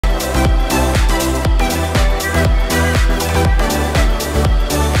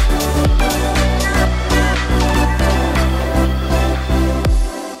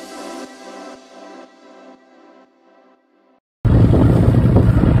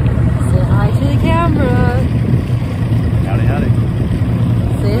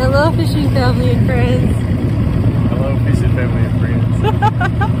family and friends. Hello, fishing family and friends.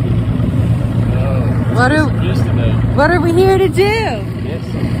 What are we here to do? Catch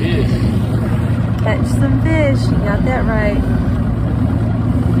some fish. Catch some fish. You got that right.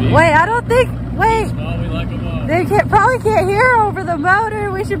 Fish. Wait, I don't think. Wait. Small, we like them all. They probably can't hear over the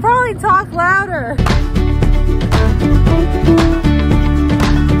motor. We should probably talk louder.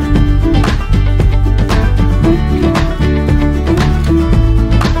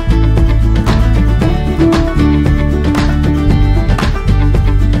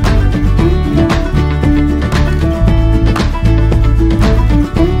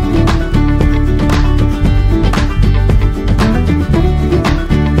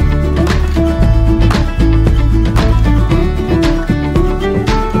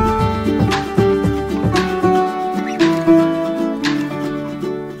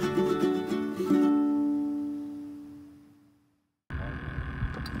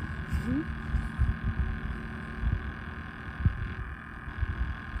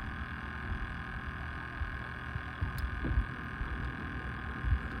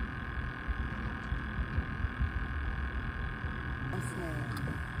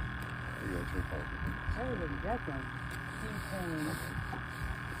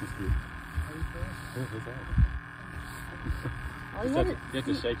 You have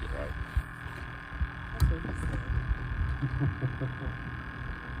to shake it right.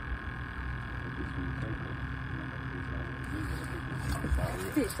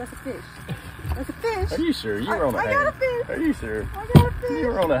 Fish, that's a fish. That's a fish. Are you sure? You were on a hang. I got a fish. Are you sure? I got a fish. You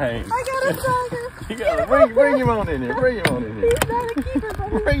were on a hang. I got a sauger. You got to bring him on in here. Bring him on in here. He's not a keeper,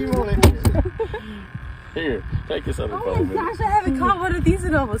 but bring him on in here. Here, take this other phone. Oh my gosh, I haven't caught one of these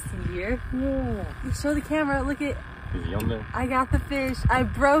in almost a year. Yeah. You show the camera. Look at. Is he on there? I got the fish.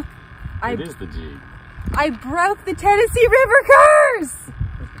 It is the jig. I broke the Tennessee River curse.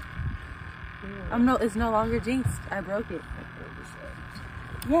 It's no longer jinxed. I broke it.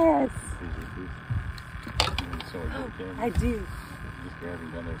 Yes. I do. Just grab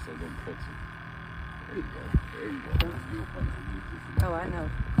him down there so it doesn't cut you. There you go. There you go. Oh, I know.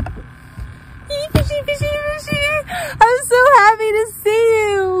 Fishy, fishy, fishy. I'm so happy to see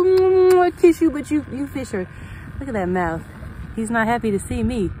you. I kiss you, but you fisher. Look at that mouth. He's not happy to see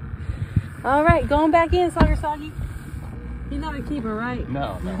me. All right, going back in, Sauger Soggy. You're not a keeper, right?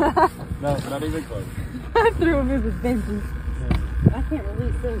 No, no. No, not even close. I threw him in with vengeance. I can't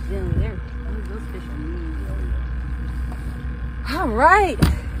release those gently. Those fish are mean. All right,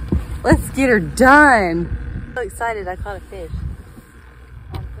 let's get her done. I'm so excited I caught a fish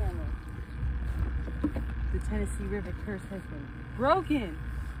on camera. The Tennessee River curse has been broken.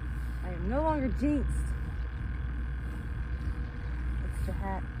 I am no longer jinxed. It's the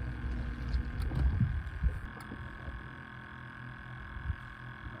hat.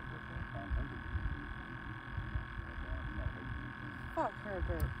 Fuck her,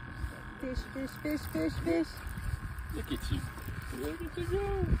 bird. Fish, fish, fish, fish, fish. Look at you. Look at you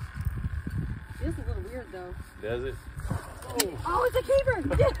go. It's a little weird though. Does it? Oh, it's a keeper!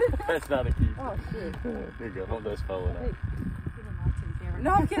 That's not a keeper. Oh shit. Here you go. Hold those pulling out.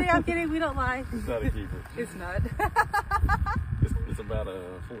 No, I'm kidding, I'm kidding. We don't lie. It's not a keeper. It's not. It's about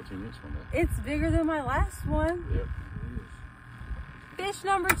a 14-inch one though. It's bigger than my last one. Yep. Fish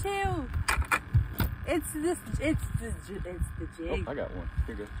number 2. It's the jig. Oh, I got one.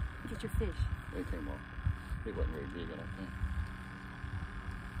 Here you go. Get your fish. It came off. It wasn't very big, I don't think.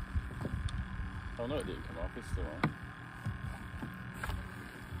 Oh no, it didn't come off. It's still on.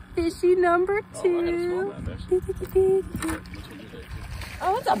 Fishy number 2. Oh, I had a small one, actually. Which one did that?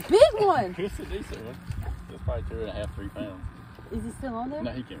 Oh, it's a big one. It's a decent one. It's probably 2.5, 3 pounds. Is he still on there?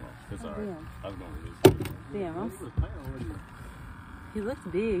 No, he came off. It's all right. Damn. I was going to release him. Damn. He looks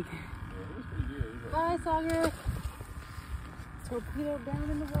big. Yeah, he was pretty good. Bye, Sauger. Torpedo down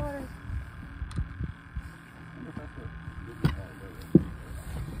in the water.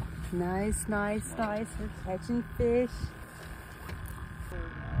 Nice, nice, nice. We're catching fish.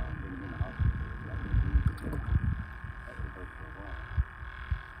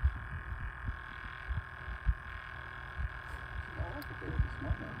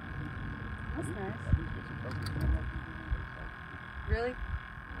 That's nice. Really?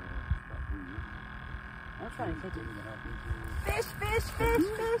 I'm trying to catch it. Fish, fish, fish,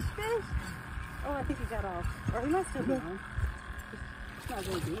 fish, fish. Oh, I think he got off. Or he might still be on. It's not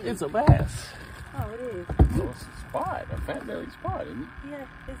really big. It's a bass. Oh, it is. Well, it's a spot, a fat-bellied spot, isn't it? Yeah,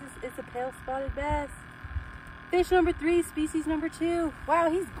 it's a pale spotted bass. Fish number 3, species number 2. Wow,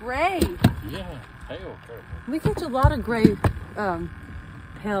 he's gray. Yeah, pale. We catch a lot of gray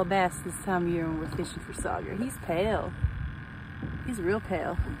pale bass this time of year when we're fishing for Sauger. He's pale. He's real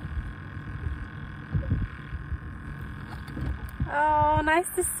pale. Oh, nice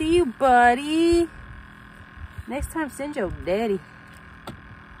to see you, buddy. Next time, send your daddy.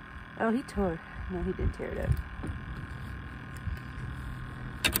 Oh, he tore. No, he didn't tear it up.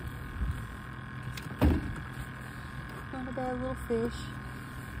 Not a bad little fish.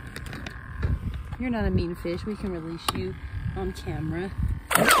 You're not a mean fish. We can release you on camera.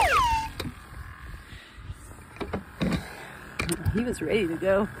 He was ready to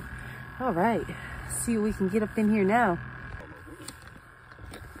go. All right. See what we can get up in here now.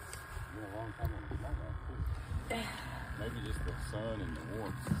 Maybe just the sun and the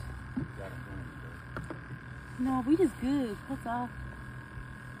warmth got it going. No, we just good. That's all.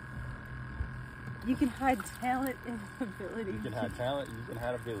 You can hide talent and ability. You can hide talent and you can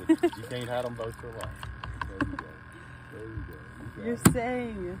hide ability. But you can't hide them both for long. There you go. There you go. You're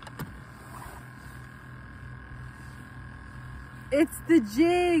saying. It's the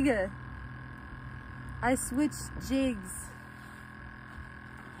jig. I switched jigs.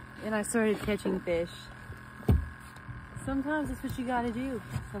 And I started catching fish. Sometimes that's what you gotta do.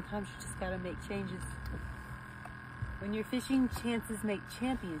 Sometimes you just gotta make changes. When you're fishing, chances make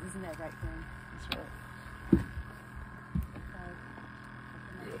champions. Isn't that right, friend? That's right.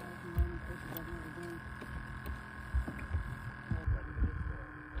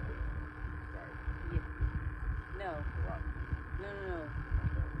 No.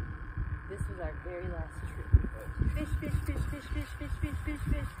 This was our very last trip. Fish, fish, fish, fish, fish, fish, fish, fish,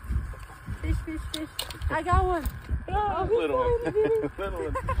 fish. Fish, fish, fish. I got one. Oh, little one.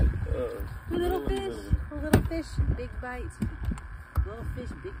 Little fish. Little fish, big bite. Little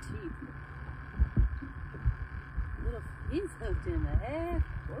fish, big teeth. Little, he's hooked in the head.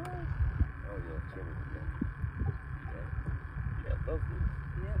 What? Oh yeah, sure. Yeah, both of them.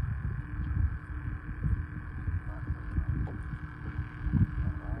 Yep.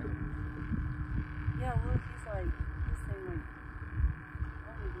 Yeah, look, he's like, this thing like, I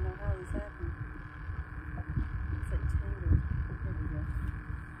don't even know how this happened. It's like tangled. There we go.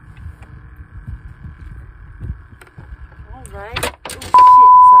 All right. Oh shit,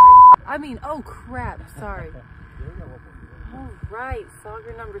 sorry. I mean, oh crap, sorry. All right,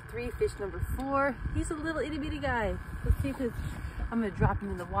 Sauger number 3, fish number 4. He's a little itty bitty guy. Let's see if his, I'm gonna drop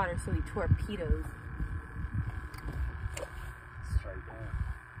him in the water so he torpedoes. Straight down.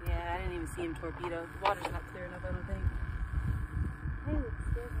 Yeah, I didn't even see him torpedo. The water's not clear enough, I don't think. Hey, look,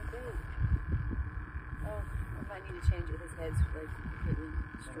 there's my bait. Oh, I might need to change it. His head's like completely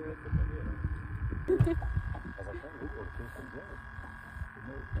destroyed. I was like, oh, we got to fish some good.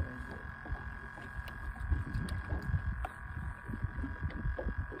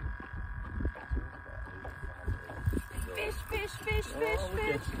 Fish, fish, fish, fish,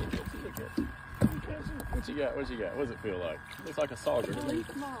 fish. What you got? What you got? What does it feel like? Looks like a sauger. Really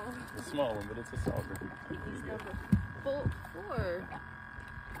small. A small one, but it's a sauger. He's number 4.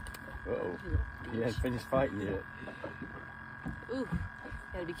 Uh-oh. You ain't finished fighting yet. Ooh,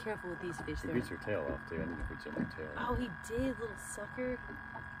 gotta be careful with these fish. He beat your tail off too. I need to put you on your tail. Oh, he did, little sucker.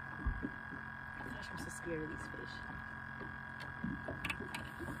 Gosh, I'm so scared of these fish.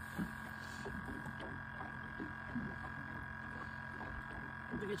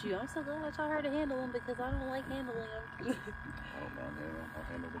 Look at you. I'm so glad I taught her to handle them because I don't like handling them. I don't mind handling. I'll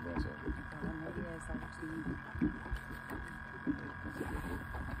handle the rest of it.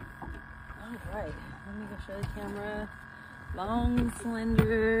 Alright, let me go show the camera. Long,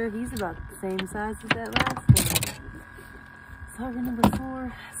 slender. He's about the same size as that last one. Sauger number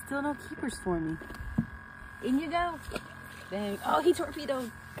 4. Still no keepers for me. In you go. Dang. Oh, he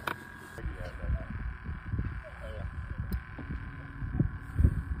torpedoed.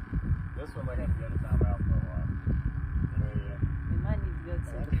 This one might have to go to time out for a while. We might need to go to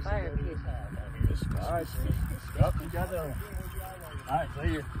the fire pit. Alright, yep, you got that one. Alright,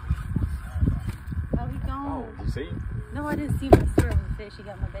 see you. Oh, he gone. Oh, you see? No, I didn't see him stir with the fish. He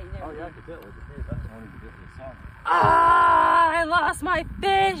got my bait there. Oh, yeah, I could tell with the fish. I just wanted to get the song. Ah, I lost my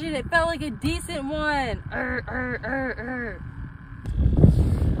fish and it felt like a decent one.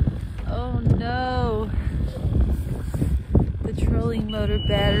 Oh no. The trolling motor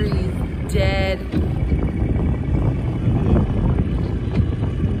battery is dead.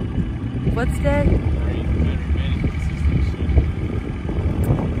 What's dead?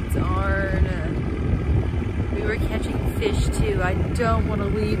 Darn. We were catching fish too. I don't want to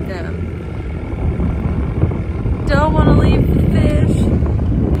leave them. Don't want to leave the fish.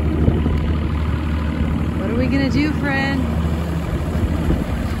 What are we gonna do, friend?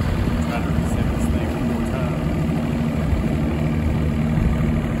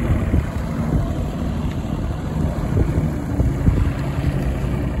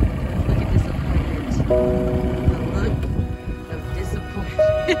 Look at this appointment. The look of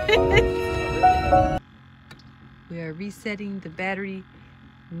We are resetting the battery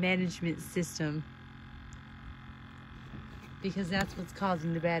management system because that's what's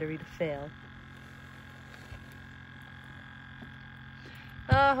causing the battery to fail.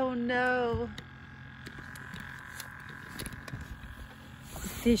 Oh no. The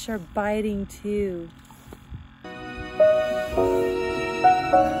fish are biting too.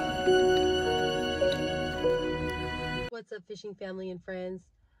 What's up, fishing family and friends?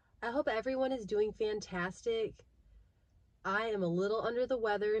 I hope everyone is doing fantastic. I am a little under the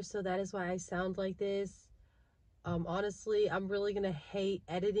weather, so that is why I sound like this. Honestly, I'm really gonna hate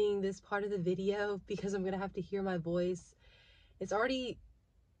editing this part of the video because I'm gonna have to hear my voice. I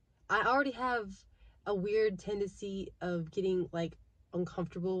already have a weird tendency of getting like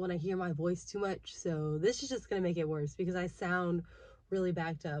uncomfortable when I hear my voice too much, so this is just gonna make it worse because I sound really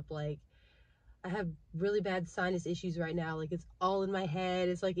backed up. Like, I have really bad sinus issues right now. Like, it's all in my head,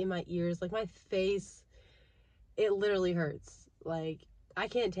 it's like in my ears, like my face, it literally hurts. Like, I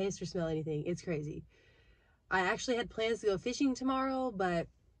can't taste or smell anything. It's crazy. I actually had plans to go fishing tomorrow, but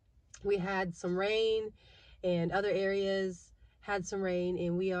we had some rain and other areas had some rain,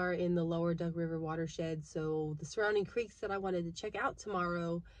 and we are in the lower Duck River watershed, so the surrounding creeks that I wanted to check out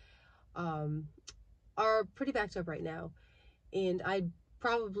tomorrow are pretty backed up right now, and I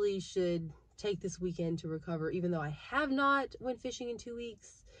probably should take this weekend to recover. Even though I have not went fishing in 2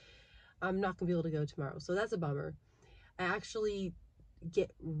 weeks, I'm not gonna be able to go tomorrow, so that's a bummer. I actually get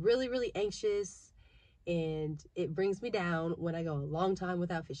really anxious, and it brings me down when I go a long time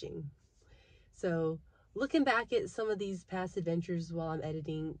without fishing. So looking back at some of these past adventures while I'm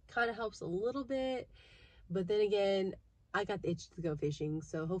editing kind of helps a little bit, but then again, I got the itch to go fishing,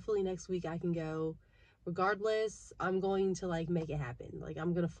 so hopefully next week I can go. Regardless, I'm going to like make it happen. Like,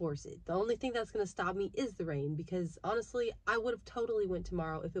 I'm gonna force it. The only thing that's gonna stop me is the rain, because honestly, I would have totally went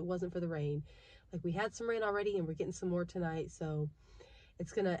tomorrow if it wasn't for the rain. Like, we had some rain already and we're getting some more tonight, so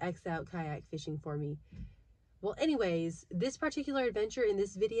it's gonna X out kayak fishing for me. Well, anyways, this particular adventure in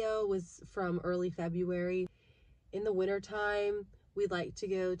this video was from early February. In the wintertime, we like to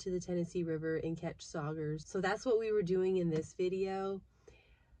go to the Tennessee River and catch saugers. So that's what we were doing in this video.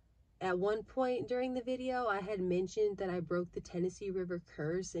 At one point during the video, I had mentioned that I broke the Tennessee River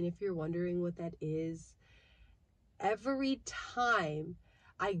curse, and if you're wondering what that is, every time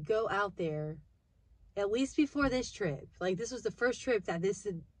I go out there, at least before this trip, like this was the first trip that this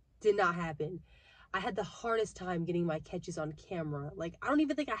did not happen, I had the hardest time getting my catches on camera. Like, I don't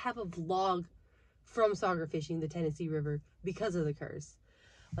even think I have a vlog from Sauger fishing the Tennessee River because of the curse.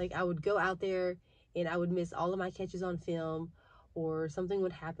 Like, I would go out there and I would miss all of my catches on film, or something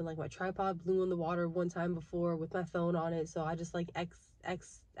would happen. Like, my tripod blew in the water one time before with my phone on it, so I just like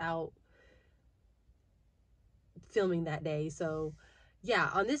X out filming that day. So yeah,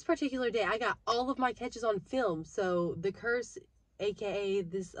 on this particular day, I got all of my catches on film, so the curse, aka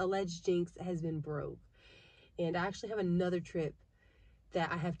this alleged jinx, has been broke. And I actually have another trip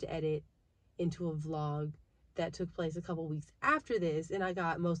that I have to edit into a vlog that took place a couple weeks after this, and I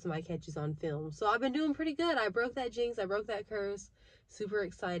got most of my catches on film. So I've been doing pretty good. I broke that jinx, I broke that curse. Super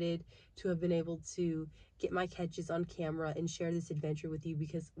excited to have been able to get my catches on camera and share this adventure with you,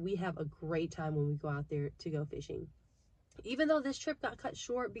 because we have a great time when we go out there to go fishing. Even though this trip got cut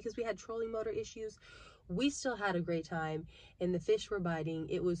short because we had trolling motor issues, we still had a great time, and the fish were biting.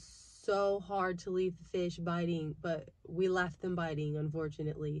 It was so hard to leave the fish biting, but we left them biting,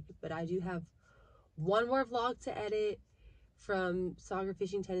 unfortunately. But I do have one more vlog to edit from Sauger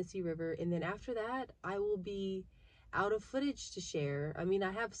fishing Tennessee River, and then after that I will be out of footage to share. I mean,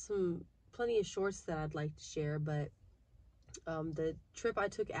 I have plenty of shorts that I'd like to share, but the trip I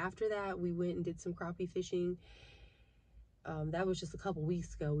took after that, we went and did some crappie fishing. That was just a couple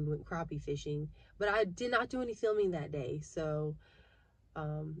weeks ago. We went crappie fishing, but I did not do any filming that day. So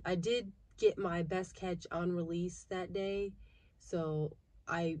I did get my best catch on release that day, so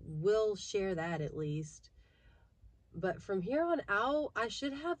I will share that at least. But from here on out, I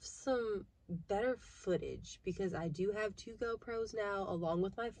should have some better footage, because I do have 2 GoPros now, along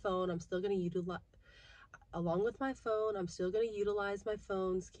with my phone. I'm still going to utilize my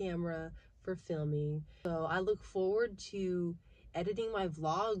phone's camera for filming. So I look forward to editing my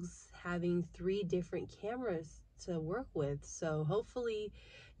vlogs having 3 different cameras to work with. So hopefully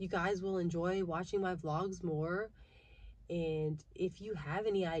you guys will enjoy watching my vlogs more. And if you have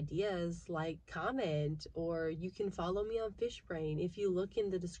any ideas, like, comment, or you can follow me on Fishbrain. If you look in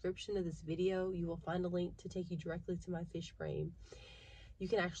the description of this video, you will find a link to take you directly to my Fishbrain. You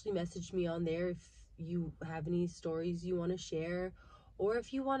can actually message me on there if you have any stories you want to share, or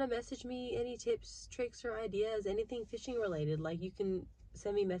if you want to message me any tips, tricks, or ideas, anything fishing related. Like, you can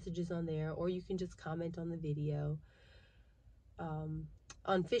send me messages on there, or you can just comment on the video.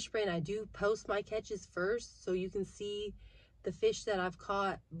 on Fishbrain, I do post my catches first, so you can see the fish that I've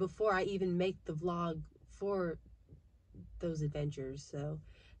caught before I even make the vlog for those adventures. So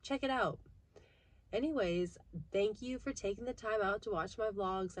check it out. Anyways, thank you for taking the time out to watch my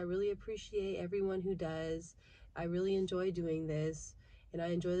vlogs. I really appreciate everyone who does. I really enjoy doing this, and I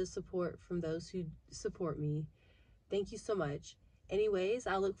enjoy the support from those who support me. Thank you so much. Anyways,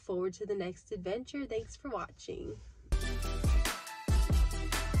 I look forward to the next adventure. Thanks for watching.